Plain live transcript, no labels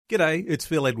G'day, it's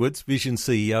Phil Edwards, Vision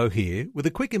CEO here, with a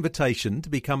quick invitation to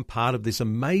become part of this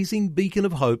amazing beacon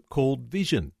of hope called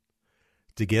Vision.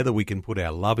 Together we can put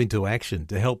our love into action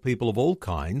to help people of all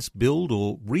kinds build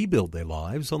or rebuild their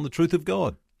lives on the truth of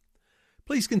God.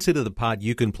 Please consider the part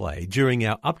you can play during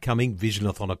our upcoming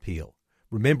Visionathon appeal,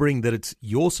 remembering that it's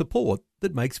your support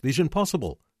that makes Vision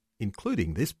possible,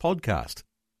 including this podcast.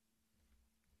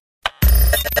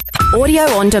 Audio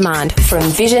on demand from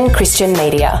Vision Christian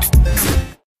Media.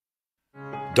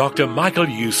 Dr. Michael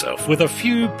Youssef with a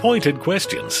few pointed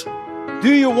questions.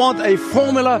 Do you want a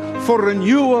formula for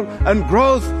renewal and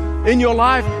growth in your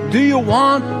life? Do you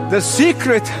want the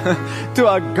secret to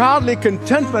a godly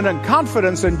contentment and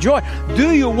confidence and joy?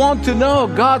 Do you want to know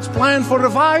God's plan for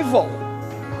revival?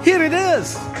 Here it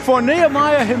is. For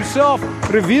Nehemiah himself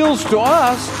reveals to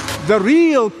us the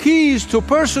real keys to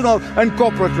personal and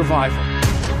corporate revival.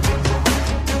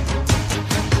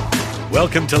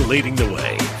 Welcome to Leading the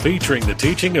Way, featuring the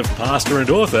teaching of pastor and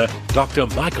author Dr.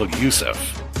 Michael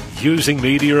Youssef, using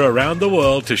media around the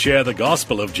world to share the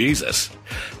gospel of Jesus.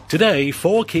 Today,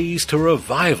 4 keys to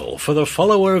revival for the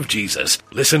follower of Jesus.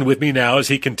 Listen with me now as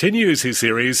he continues his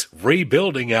series,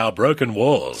 Rebuilding Our Broken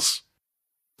Walls.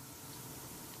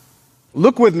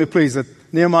 Look with me, please, at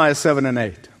Nehemiah 7 and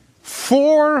 8.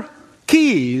 4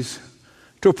 keys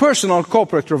to personal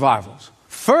corporate revivals.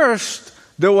 First,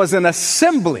 there was an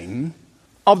assembling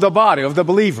of the body, of the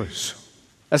believers,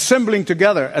 assembling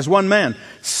together as one man.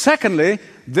 Secondly,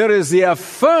 there is the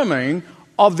affirming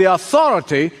of the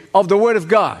authority of the Word of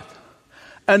God.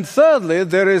 And thirdly,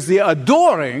 there is the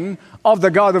adoring of the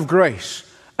God of grace.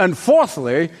 And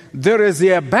fourthly, there is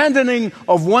the abandoning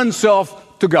of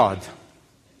oneself to God.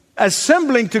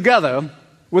 Assembling together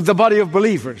with the body of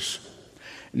believers.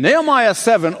 Nehemiah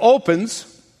 7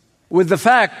 opens with the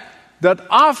fact that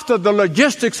after the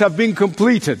logistics have been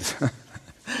completed,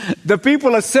 the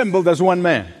people assembled as one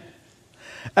man.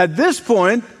 At this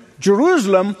point,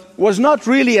 Jerusalem was not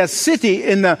really a city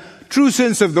in the true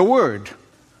sense of the word.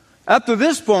 Up to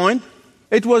this point,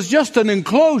 it was just an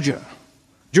enclosure.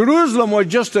 Jerusalem was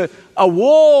just a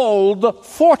walled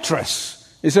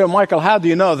fortress. You say, Michael, how do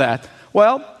you know that?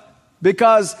 Well,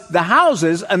 because the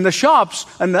houses and the shops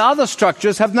and the other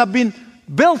structures have not been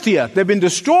built yet. They've been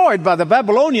destroyed by the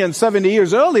Babylonians 70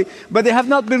 years early, but they have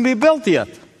not been rebuilt yet.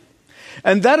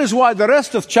 And that is why the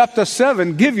rest of chapter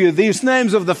 7 give you these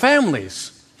names of the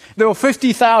families. There were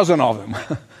 50,000 of them.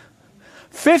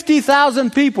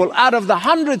 50,000 people out of the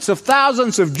hundreds of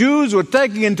thousands of Jews were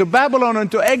taken into Babylon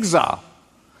into exile.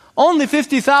 Only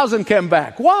 50,000 came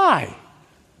back. Why?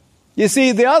 You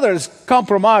see, the others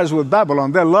compromised with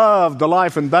Babylon. They loved the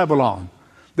life in Babylon.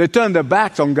 They turned their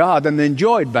backs on God and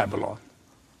enjoyed Babylon.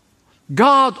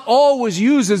 God always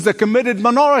uses the committed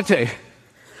minority.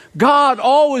 God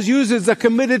always uses the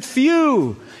committed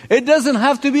few. It doesn't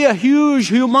have to be a huge,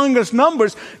 humongous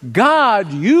numbers. God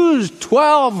used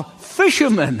 12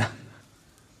 fishermen.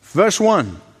 Verse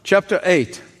 1, chapter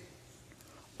 8.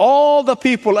 All the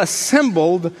people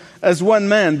assembled as one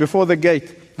man before the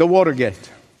gate, the water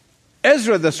gate.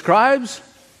 Ezra the scribe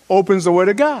opens the Word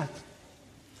of God,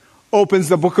 opens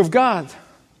the book of God.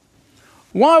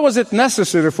 Why was it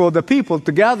necessary for the people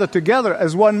to gather together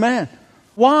as one man?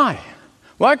 Why?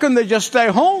 Why couldn't they just stay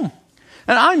home?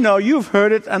 And I know you've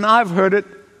heard it and I've heard it.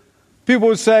 People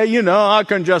would say, I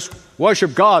can just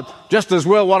worship God just as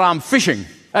well while I'm fishing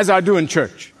as I do in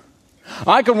church.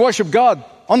 I can worship God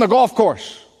on the golf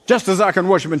course just as I can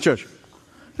worship in church.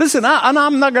 Listen,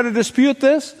 I'm not going to dispute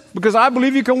this because I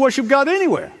believe you can worship God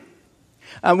anywhere.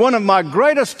 And one of my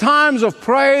greatest times of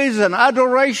praise and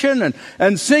adoration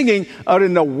and singing are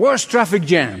in the worst traffic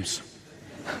jams.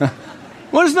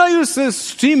 Well, it's no use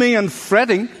steaming and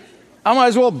fretting. I might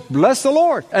as well bless the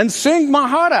Lord and sing my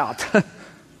heart out.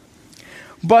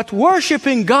 But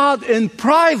worshiping God in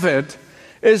private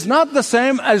is not the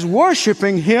same as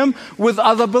worshiping Him with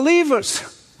other believers.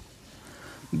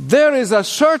 There is a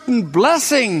certain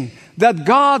blessing that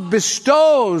God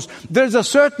bestows. There's a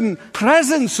certain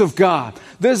presence of God.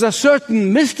 There's a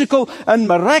certain mystical and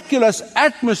miraculous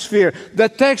atmosphere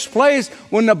that takes place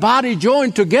when the body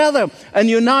join together and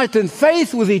unite in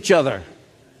faith with each other.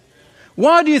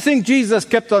 Why do you think Jesus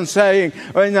kept on saying,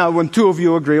 when 2 of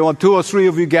you agree, or 2 or 3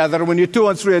 of you gather, when you're 2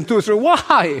 and 3 and 2 or 3,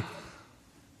 why?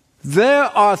 There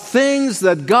are things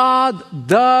that God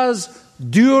does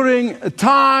during a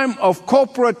time of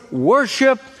corporate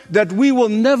worship that we will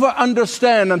never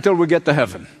understand until we get to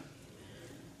heaven.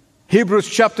 Hebrews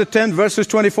chapter 10, verses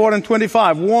 24 and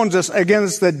 25 warns us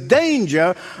against the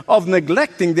danger of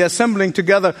neglecting the assembling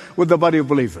together with the body of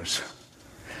believers.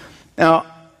 Now,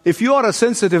 if you are a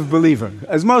sensitive believer,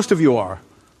 as most of you are,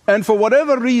 and for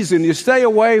whatever reason you stay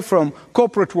away from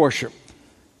corporate worship,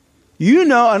 you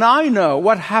know and I know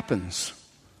what happens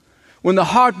when the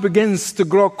heart begins to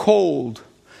grow cold,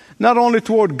 not only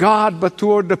toward God, but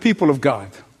toward the people of God.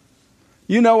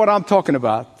 You know what I'm talking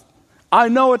about. I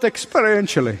know it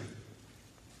experientially.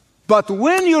 But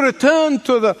when you return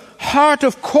to the heart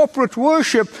of corporate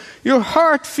worship, your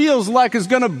heart feels like it's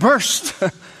going to burst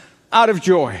out of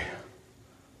joy.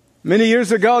 Many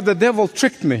years ago, the devil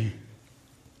tricked me,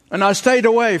 and I stayed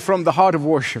away from the heart of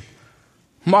worship.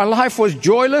 My life was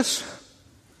joyless.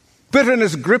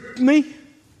 Bitterness gripped me.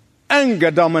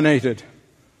 Anger dominated.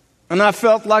 And I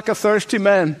felt like a thirsty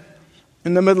man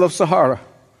in the middle of Sahara.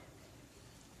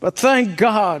 But thank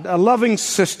God, a loving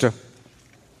sister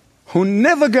who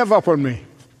never gave up on me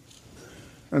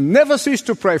and never ceased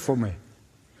to pray for me,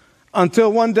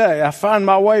 until one day I found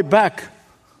my way back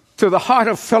to the heart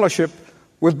of fellowship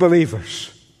with believers.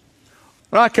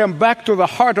 And I came back to the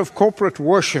heart of corporate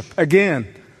worship again.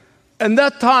 And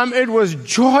that time it was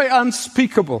joy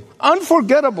unspeakable,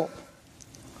 unforgettable.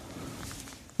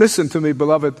 Listen to me,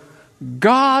 beloved.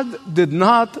 God did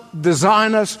not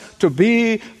design us to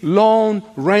be Lone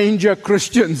Ranger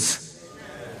Christians.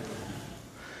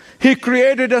 He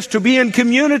created us to be in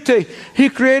community. He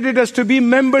created us to be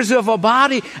members of a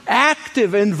body,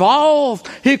 active, involved.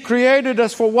 He created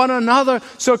us for one another,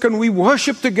 so can we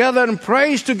worship together and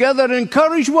praise together and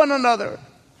encourage one another.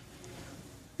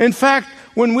 In fact,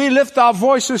 when we lift our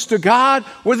voices to God,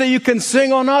 whether you can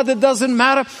sing or not, it doesn't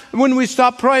matter. When we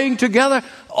stop praying together,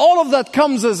 all of that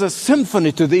comes as a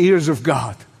symphony to the ears of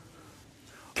God.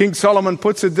 King Solomon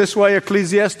puts it this way,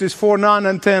 Ecclesiastes 4:9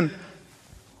 and 10.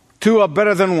 Two are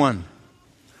better than one,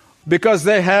 because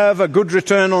they have a good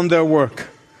return on their work.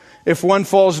 If one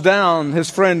falls down, his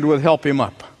friend will help him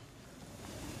up.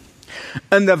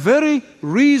 And the very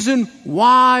reason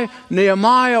why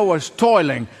Nehemiah was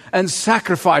toiling and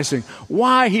sacrificing,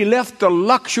 why he left the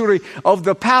luxury of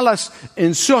the palace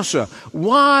in Susa,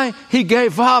 why he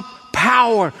gave up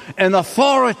power and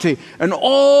authority and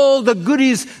all the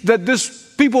goodies that this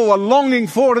people were longing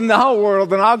for in our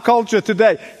world and our culture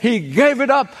today. He gave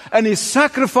it up and he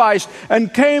sacrificed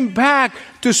and came back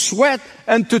to sweat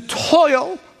and to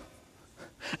toil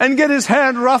and get his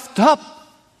hand roughed up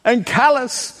and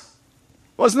callous.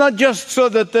 It was not just so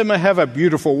that they may have a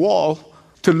beautiful wall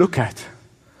to look at.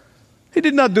 He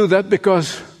did not do that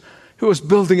because he was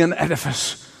building an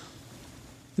edifice.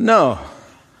 No,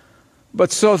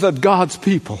 but so that God's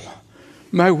people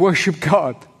may worship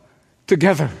God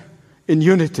together in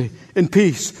unity, in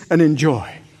peace, and in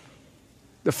joy.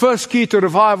 The first key to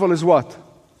revival is what?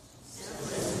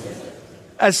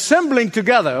 Assembling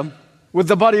together with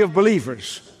the body of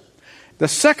believers. The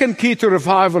second key to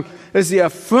revival is the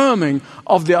affirming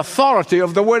of the authority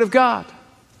of the Word of God.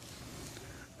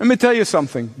 Let me tell you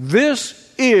something.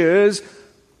 This is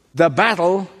the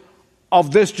battle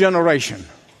of this generation.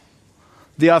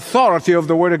 The authority of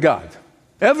the Word of God.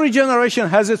 Every generation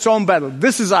has its own battle.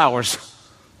 This is ours.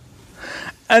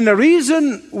 And the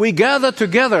reason we gather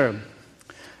together,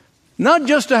 not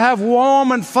just to have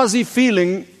warm and fuzzy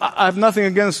feeling. I have nothing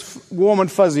against warm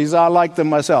and fuzzies. I like them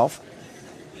myself.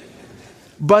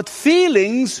 But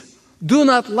feelings do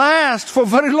not last for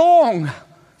very long.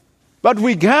 But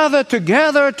we gather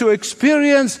together to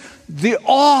experience the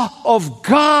awe of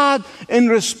God in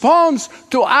response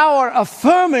to our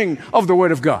affirming of the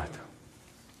Word of God.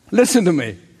 Listen to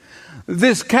me.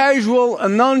 This casual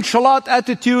and nonchalant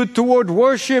attitude toward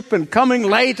worship and coming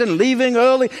late and leaving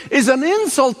early is an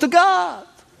insult to God.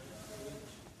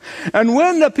 And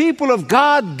when the people of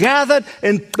God gathered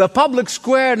in the public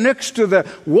square next to the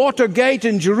water gate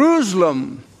in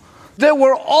Jerusalem, they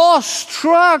were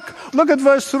awestruck. Look at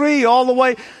verse 3 all the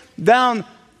way down.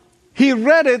 He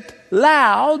read it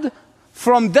loud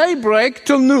from daybreak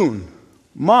till noon.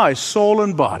 My soul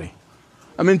and body.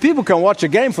 I mean, people can watch a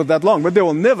game for that long, but they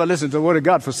will never listen to the Word of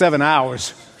God for 7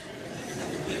 hours.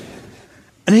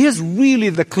 And here's really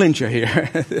the clincher here.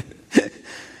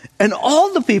 And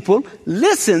all the people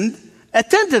listened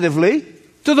attentively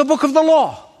to the book of the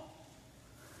law.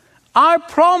 I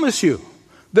promise you,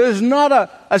 there's not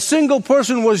a single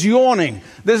person was yawning.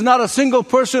 There's not a single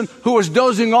person who was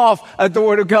dozing off at the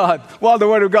Word of God while the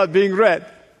Word of God being read.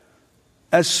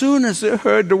 As soon as they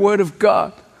heard the Word of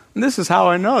God, and this is how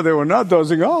I know they were not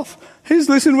dozing off. Here's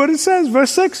listen what it says,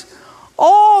 verse 6.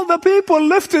 All the people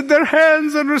lifted their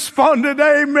hands and responded,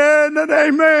 Amen and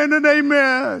Amen and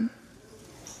Amen.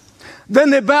 Then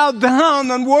they bowed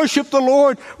down and worshiped the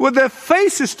Lord with their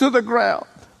faces to the ground.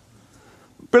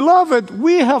 Beloved,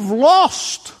 we have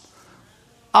lost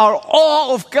our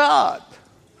awe of God.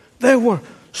 They were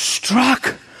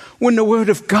struck when the Word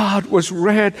of God was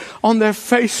read on their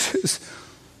faces.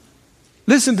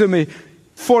 Listen to me.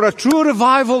 For a true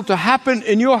revival to happen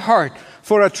in your heart,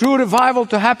 for a true revival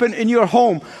to happen in your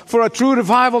home, for a true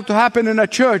revival to happen in a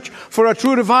church, for a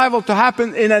true revival to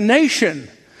happen in a nation,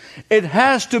 it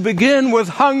has to begin with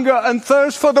hunger and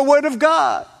thirst for the Word of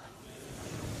God.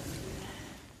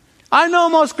 I know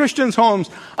most Christians' homes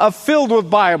are filled with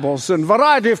Bibles and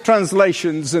variety of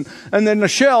translations and then the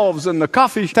shelves and the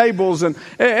coffee tables and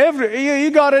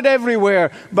you got it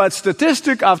everywhere. But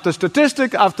statistic after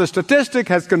statistic after statistic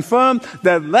has confirmed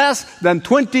that less than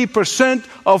 20%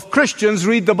 of Christians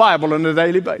read the Bible on a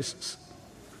daily basis.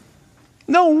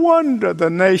 No wonder the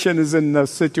nation is in the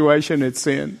situation it's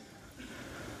in.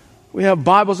 We have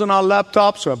Bibles on our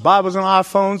laptops, we have Bibles on our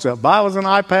phones, we have Bibles on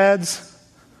iPads.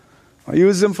 I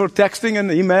use them for texting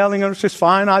and emailing, and it's just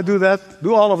fine. I do that,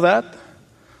 do all of that.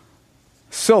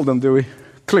 Seldom do we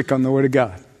click on the Word of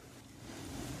God.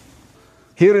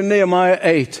 Here in Nehemiah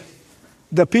 8,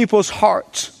 the people's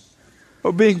hearts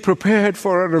are being prepared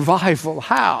for a revival.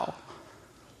 How?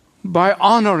 By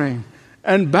honoring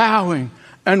and bowing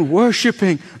and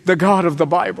worshiping the God of the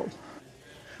Bible.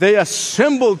 They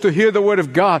assembled to hear the Word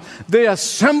of God. They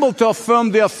assembled to affirm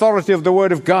the authority of the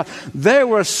Word of God. They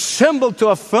were assembled to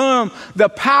affirm the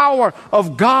power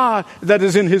of God that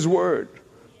is in His Word.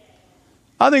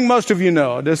 I think most of you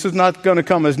know, this is not going to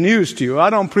come as news to you.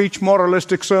 I don't preach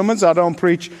moralistic sermons. I don't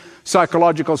preach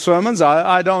psychological sermons.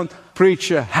 I don't preach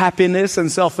happiness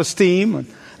and self-esteem.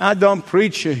 I don't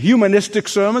preach humanistic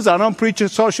sermons. I don't preach a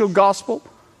social gospel.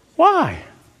 Why?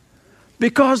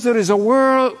 Because there is a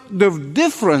world of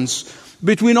difference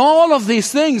between all of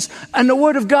these things and the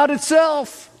Word of God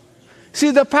itself.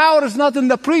 See, the power is not in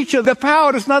the preacher. The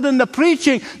power is not in the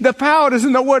preaching. The power is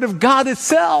in the Word of God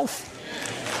itself.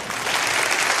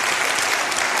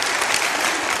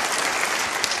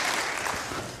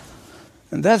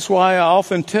 And that's why I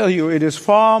often tell you it is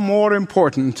far more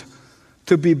important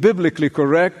to be biblically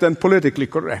correct than politically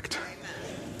correct.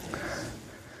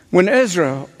 When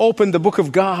Ezra opened the book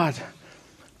of God,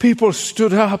 people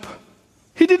stood up.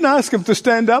 He didn't ask them to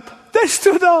stand up. They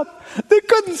stood up. They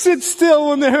couldn't sit still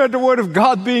when they heard the Word of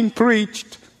God being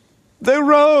preached. They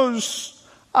rose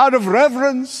out of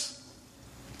reverence.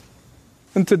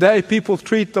 And today people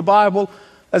treat the Bible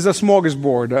as a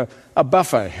smorgasbord, a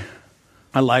buffet.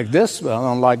 I like this, but I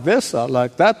don't like this. I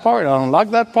like that part. I don't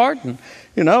like that part. And,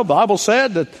 the Bible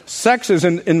said that sex is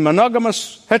in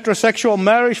monogamous heterosexual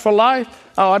marriage for life.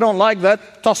 Oh, I don't like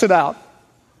that. Toss it out.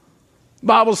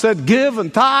 Bible said give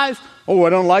and tithe. Oh, I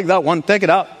don't like that one. Take it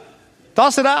out.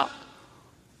 Toss it out.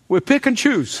 We pick and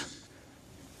choose.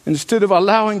 Instead of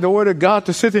allowing the Word of God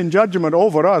to sit in judgment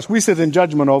over us, we sit in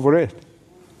judgment over it.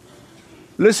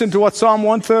 Listen to what Psalm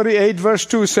 138 verse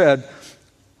 2 said.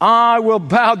 I will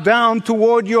bow down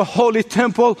toward your holy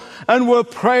temple and will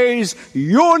praise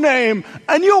your name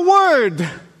and your word.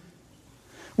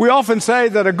 We often say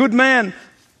that a good man,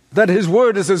 that his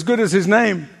word is as good as his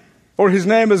name, or his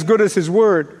name as good as his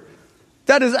word.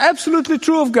 That is absolutely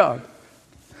true of God.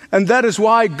 And that is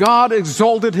why God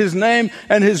exalted His name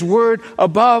and His word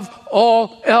above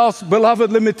all else.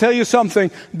 Beloved, let me tell you something.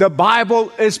 The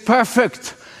Bible is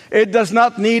perfect. It does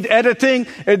not need editing.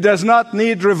 It does not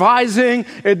need revising.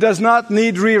 It does not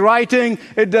need rewriting.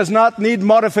 It does not need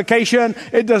modification.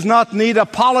 It does not need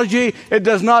apology. It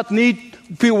does not need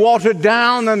to be watered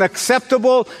down and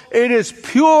acceptable. It is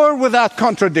pure without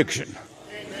contradiction.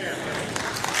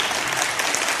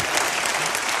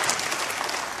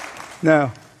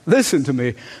 Now, listen to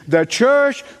me. The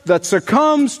church that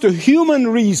succumbs to human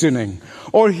reasoning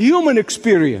or human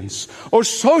experience or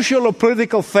social or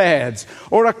political fads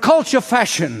or a culture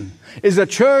fashion is a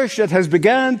church that has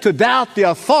begun to doubt the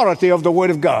authority of the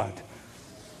Word of God.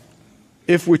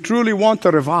 If we truly want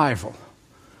a revival,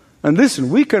 and listen,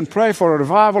 we can pray for a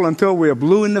revival until we are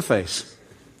blue in the face.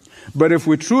 But if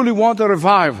we truly want a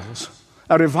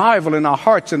revival in our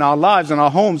hearts, in our lives, in our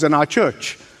homes, in our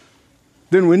church,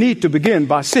 then we need to begin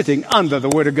by sitting under the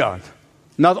Word of God,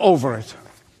 not over it.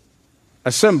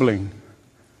 Assembling,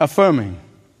 affirming,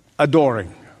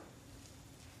 adoring.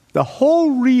 The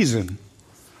whole reason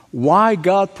why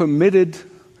God permitted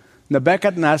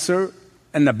Nebuchadnezzar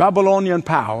and the Babylonian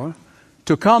power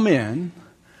to come in,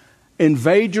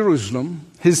 invade Jerusalem,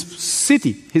 his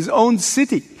city, his own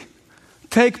city,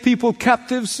 take people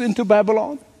captives into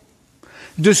Babylon,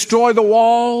 destroy the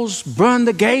walls, burn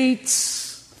the gates.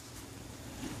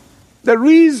 The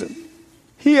reason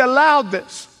He allowed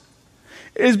this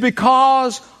is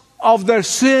because of their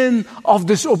sin of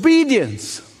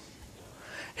disobedience.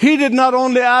 He did not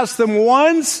only ask them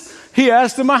once, He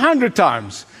asked them 100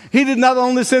 times. He did not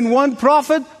only send one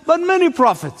prophet, but many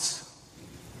prophets.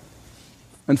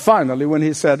 And finally, when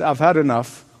he said, I've had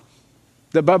enough,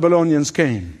 the Babylonians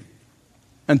came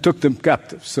and took them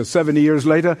captive. So 70 years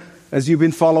later, as you've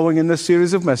been following in this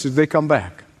series of messages, they come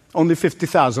back. Only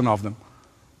 50,000 of them.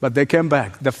 But they came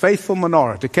back. The faithful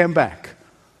minority came back.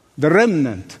 The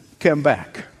remnant came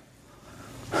back.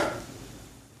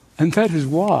 And that is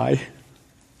why,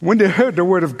 when they heard the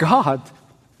word of God,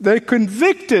 they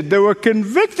were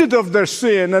convicted of their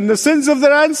sin and the sins of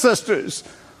their ancestors.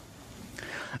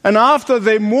 And after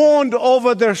they mourned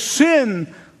over their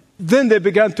sin, then they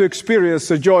began to experience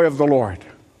the joy of the Lord.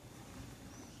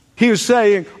 He was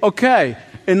saying, okay,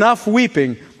 enough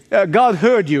weeping. God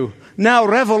heard you. Now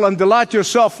revel and delight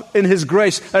yourself in His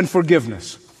grace and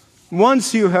forgiveness.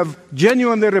 Once you have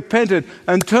genuinely repented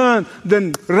and turned,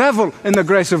 then revel in the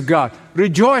grace of God.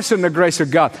 Rejoice in the grace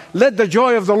of God. Let the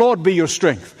joy of the Lord be your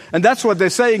strength. And that's what they're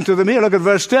saying to them here. Look at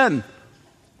verse 10.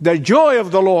 The joy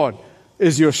of the Lord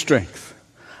is your strength.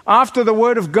 After the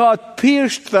word of God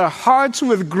pierced their hearts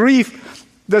with grief,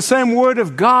 the same word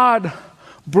of God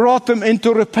brought them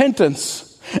into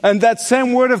repentance. And that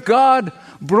same word of God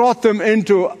brought them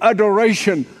into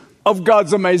adoration of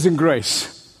God's amazing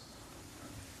grace.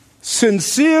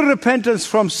 Sincere repentance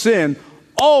from sin,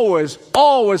 always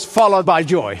followed by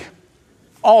joy.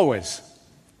 Always.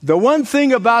 The one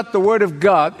thing about the Word of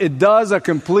God, it does a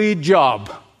complete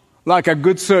job, like a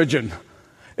good surgeon.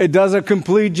 It does a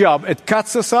complete job. It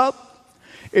cuts us up.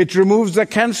 It removes the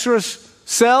cancerous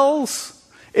cells.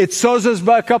 It sews us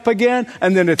back up again,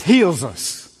 and then it heals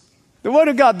us. The Word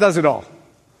of God does it all.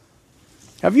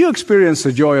 Have you experienced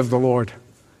the joy of the Lord?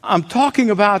 I'm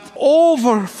talking about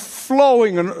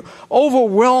overflowing and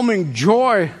overwhelming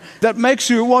joy that makes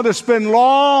you want to spend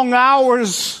long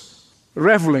hours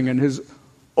reveling in His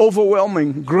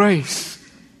overwhelming grace.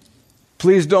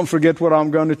 Please don't forget what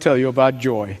I'm going to tell you about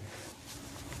joy.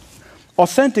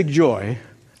 Authentic joy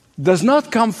does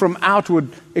not come from outward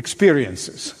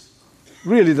experiences.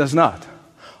 Really does not.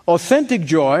 Authentic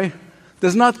joy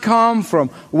does not come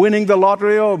from winning the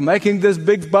lottery or making this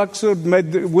big bucks or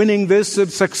winning this or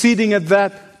succeeding at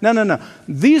that. No.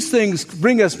 These things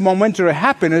bring us momentary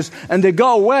happiness and they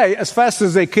go away as fast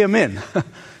as they came in.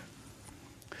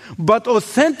 But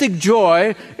authentic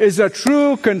joy is a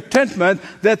true contentment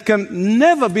that can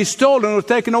never be stolen or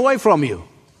taken away from you.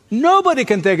 Nobody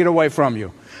can take it away from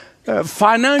you.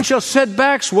 Financial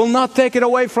setbacks will not take it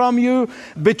away from you.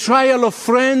 Betrayal of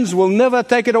friends will never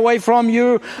take it away from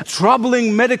you.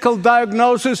 Troubling medical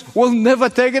diagnosis will never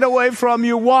take it away from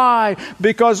you. Why?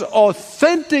 Because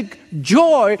authentic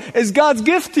joy is God's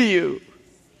gift to you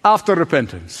after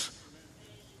repentance.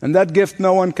 And that gift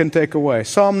no one can take away.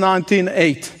 Psalm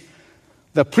 19:8.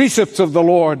 The precepts of the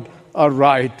Lord are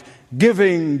right,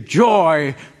 giving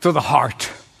joy to the heart.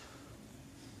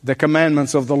 The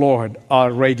commandments of the Lord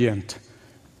are radiant,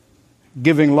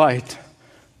 giving light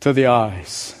to the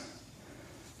eyes.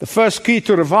 The first key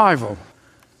to revival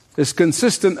is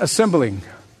consistent assembling.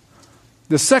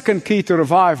 The second key to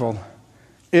revival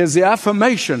is the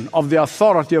affirmation of the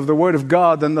authority of the Word of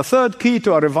God. And the third key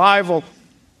to a revival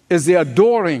is the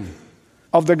adoring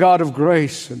of the God of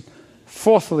grace. And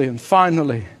fourthly and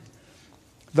finally,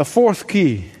 the fourth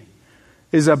key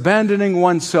is abandoning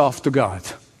oneself to God.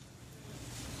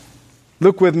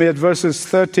 Look with me at verses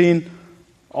 13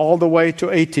 all the way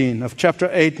to 18 of chapter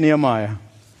 8, Nehemiah.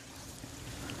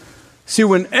 See,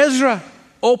 when Ezra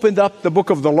opened up the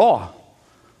book of the law,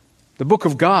 the book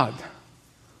of God,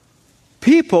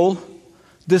 people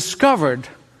discovered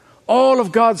all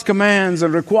of God's commands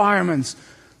and requirements.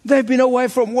 They've been away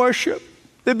from worship.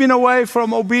 They've been away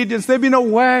from obedience. They've been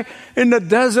away in the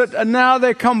desert, and now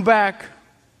they come back.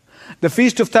 The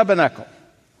Feast of Tabernacle,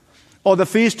 or the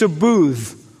Feast of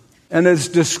Booths, and it's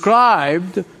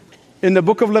described in the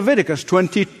book of Leviticus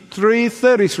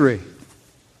 23:33.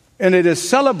 And it is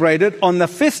celebrated on the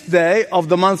 5th day of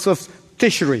the month of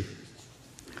Tishri.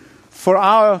 For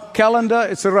our calendar,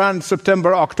 it's around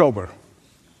September, October.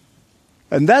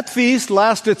 And that feast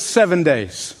lasted 7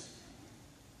 days.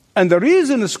 And the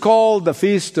reason it's called the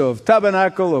Feast of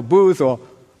Tabernacle or Booth, or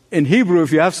in Hebrew,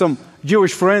 if you have some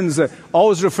Jewish friends, they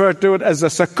always refer to it as a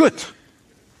Sukkot.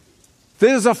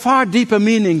 There's a far deeper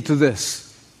meaning to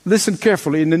this. Listen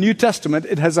carefully. In the New Testament,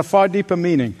 it has a far deeper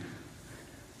meaning.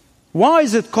 Why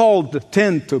is it called the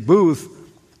tent or booth?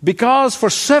 Because for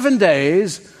 7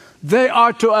 days, they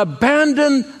are to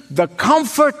abandon the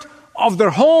comfort of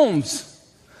their homes.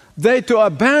 They to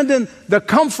abandon the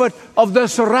comfort of their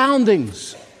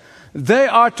surroundings. They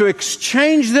are to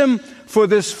exchange them for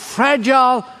this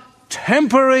fragile,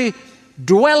 temporary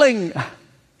dwelling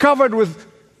covered with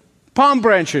palm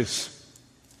branches.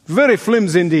 Very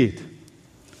flimsy indeed.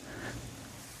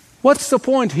 What's the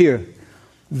point here?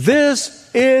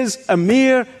 This is a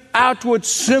mere outward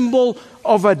symbol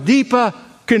of a deeper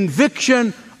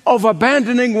conviction of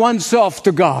abandoning oneself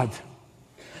to God.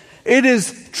 It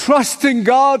is trusting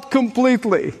God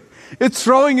completely. It's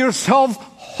throwing yourself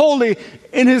wholly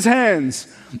in His hands.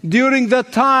 During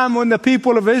that time when the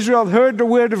people of Israel heard the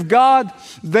Word of God,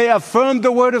 they affirmed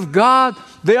the Word of God,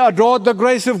 they adored the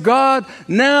grace of God.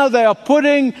 Now they are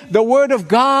putting the Word of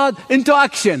God into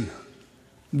action.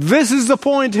 This is the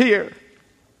point here.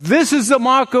 This is the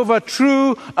mark of a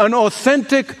true and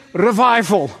authentic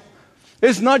revival.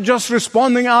 It's not just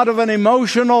responding out of an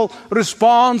emotional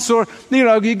response, or,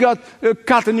 you got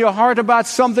cut in your heart about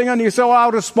something and you say, oh,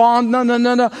 I'll respond.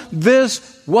 No.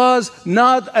 This was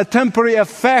not a temporary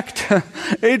effect.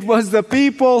 It was the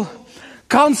people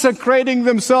consecrating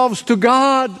themselves to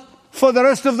God for the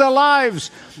rest of their lives.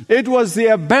 It was the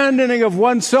abandoning of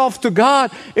oneself to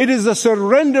God. It is the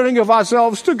surrendering of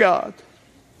ourselves to God.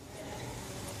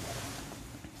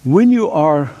 When you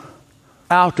are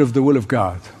out of the will of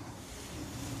God,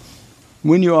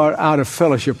 when you are out of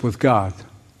fellowship with God,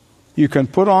 you can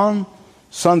put on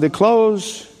Sunday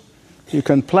clothes, you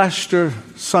can plaster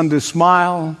Sunday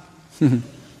smile,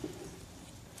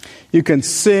 you can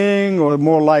sing, or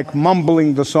more like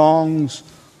mumbling the songs,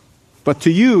 but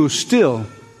to you still,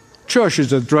 church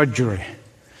is a drudgery.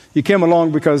 You came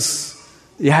along because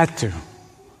you had to.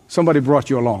 Somebody brought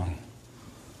you along.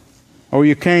 Or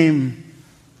you came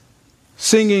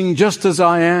singing just as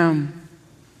I am,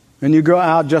 and you go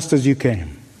out just as you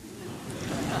came.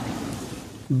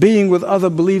 Being with other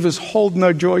believers hold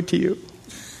no joy to you.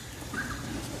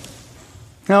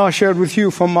 Now I shared with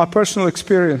you from my personal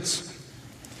experience.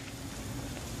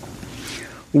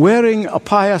 Wearing a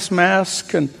pious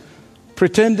mask and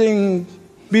pretending to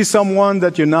be someone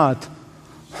that you're not.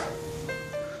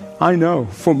 I know,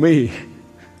 for me,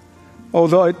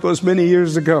 although it was many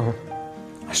years ago,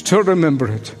 I still remember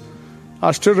it.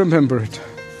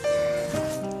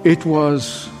 It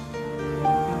was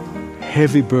a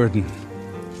heavy burden.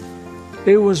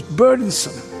 It was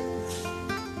burdensome.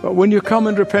 But when you come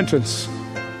in repentance,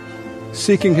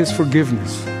 seeking His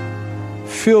forgiveness,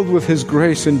 filled with His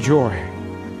grace and joy,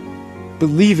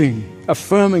 believing,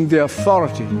 affirming the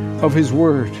authority of His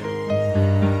Word,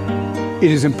 it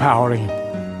is empowering.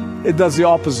 It does the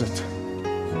opposite.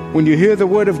 When you hear the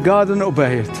Word of God and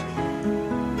obey it,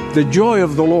 the joy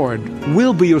of the Lord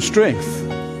will be your strength,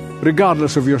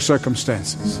 regardless of your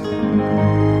circumstances.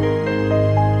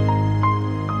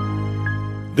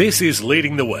 This is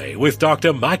Leading the Way with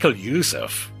Dr. Michael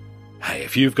Youssef. Hey,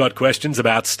 if you've got questions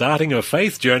about starting a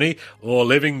faith journey or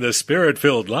living the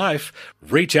Spirit-filled life,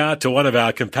 reach out to one of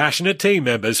our compassionate team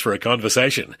members for a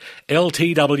conversation.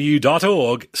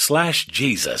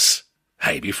 ltw.org/Jesus.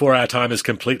 Hey, before our time is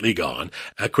completely gone,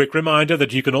 a quick reminder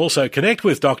that you can also connect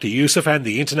with Dr. Youssef and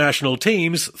the international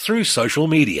teams through social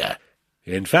media.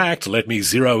 In fact, let me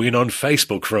zero in on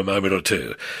Facebook for a moment or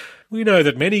two. We know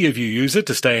that many of you use it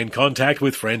to stay in contact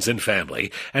with friends and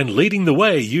family, and Leading the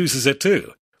Way uses it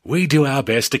too. We do our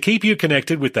best to keep you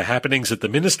connected with the happenings at the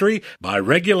ministry by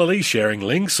regularly sharing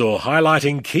links or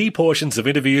highlighting key portions of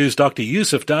interviews Dr.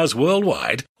 Youssef does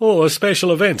worldwide or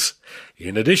special events.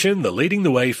 In addition, the Leading the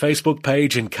Way Facebook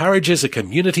page encourages a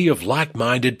community of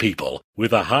like-minded people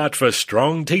with a heart for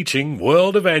strong teaching,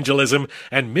 world evangelism,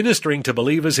 and ministering to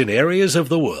believers in areas of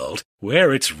the world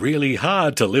where it's really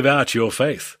hard to live out your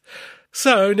faith.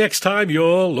 So next time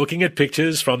you're looking at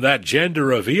pictures from that gender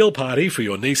reveal party for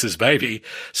your niece's baby,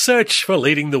 search for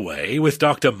Leading the Way with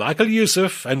Dr. Michael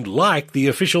Youssef and like the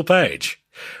official page.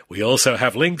 We also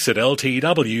have links at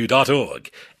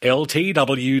ltw.org,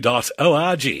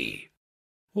 ltw.org.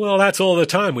 Well, that's all the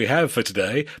time we have for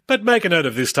today, but make a note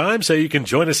of this time so you can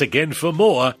join us again for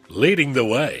more Leading the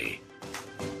Way.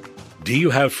 Do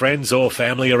you have friends or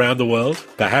family around the world?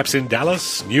 Perhaps in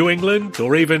Dallas, New England,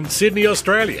 or even Sydney,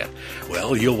 Australia?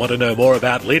 Well, you'll want to know more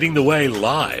about Leading the Way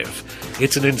Live.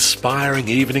 It's an inspiring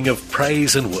evening of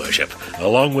praise and worship,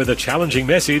 along with a challenging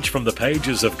message from the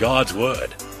pages of God's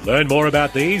Word. Learn more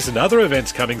about these and other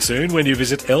events coming soon when you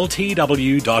visit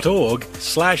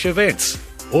ltw.org/events,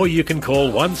 or you can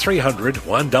call 1300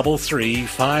 133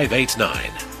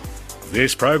 589.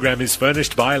 This program is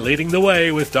furnished by Leading the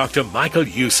Way with Dr. Michael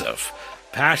Youssef,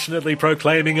 passionately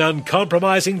proclaiming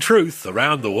uncompromising truth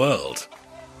around the world.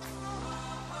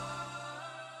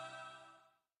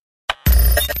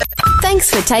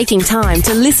 Thanks for taking time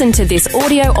to listen to this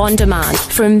audio on demand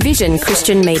from Vision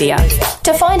Christian Media.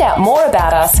 To find out more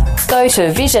about us, go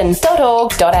to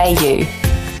vision.org.au.